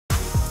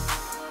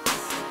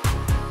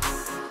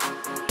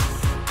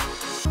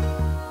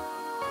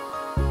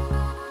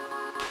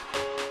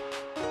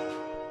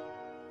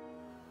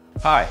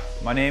Hi,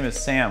 my name is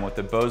Sam with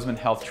the Bozeman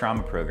Health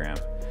Trauma Program.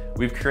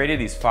 We've created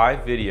these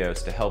 5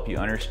 videos to help you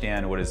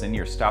understand what is in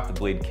your Stop the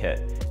Bleed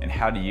kit and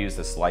how to use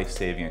this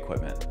life-saving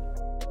equipment.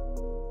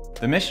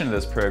 The mission of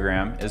this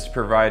program is to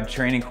provide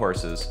training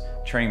courses,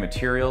 training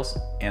materials,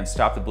 and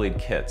Stop the Bleed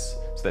kits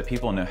so that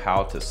people know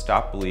how to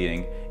stop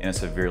bleeding in a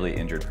severely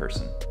injured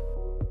person.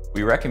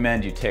 We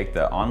recommend you take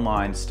the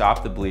online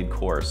Stop the Bleed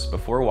course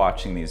before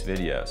watching these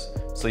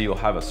videos so you'll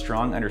have a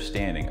strong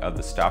understanding of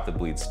the Stop the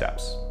Bleed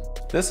steps.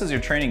 This is your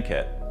training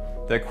kit.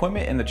 The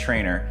equipment in the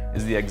trainer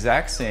is the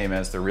exact same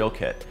as the real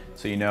kit,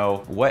 so you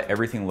know what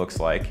everything looks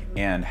like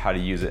and how to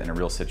use it in a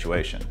real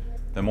situation.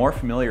 The more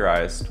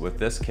familiarized with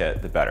this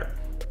kit, the better.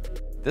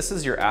 This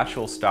is your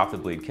actual Stop the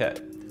Bleed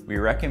kit. We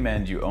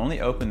recommend you only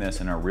open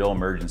this in a real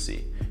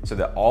emergency so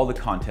that all the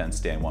contents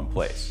stay in one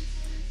place.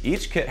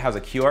 Each kit has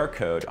a QR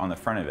code on the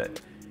front of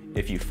it.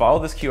 If you follow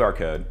this QR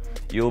code,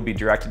 you will be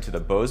directed to the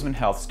Bozeman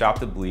Health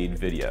Stop the Bleed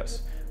videos,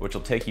 which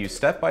will take you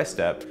step by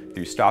step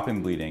through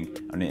stopping bleeding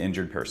on an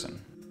injured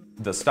person.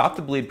 The Stop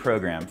the Bleed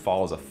program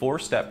follows a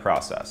 4-step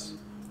process.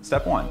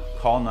 Step 1,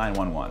 call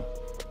 911.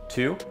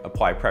 2,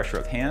 apply pressure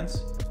with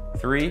hands.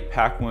 3,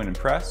 pack wound and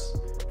press.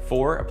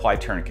 4, apply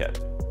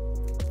tourniquet.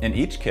 In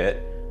each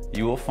kit,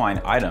 you will find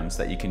items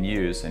that you can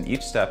use in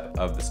each step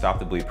of the Stop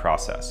the Bleed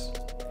process.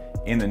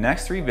 In the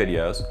next 3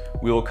 videos,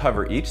 we will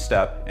cover each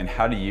step and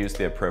how to use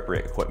the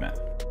appropriate equipment.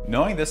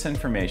 Knowing this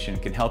information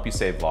can help you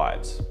save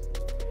lives.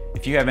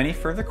 If you have any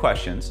further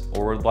questions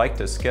or would like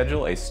to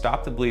schedule a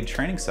Stop the Bleed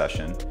training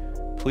session,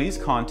 please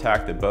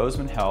contact the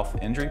Bozeman Health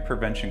Injury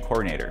Prevention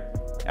Coordinator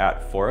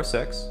at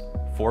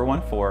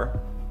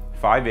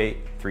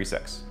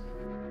 406-414-5836.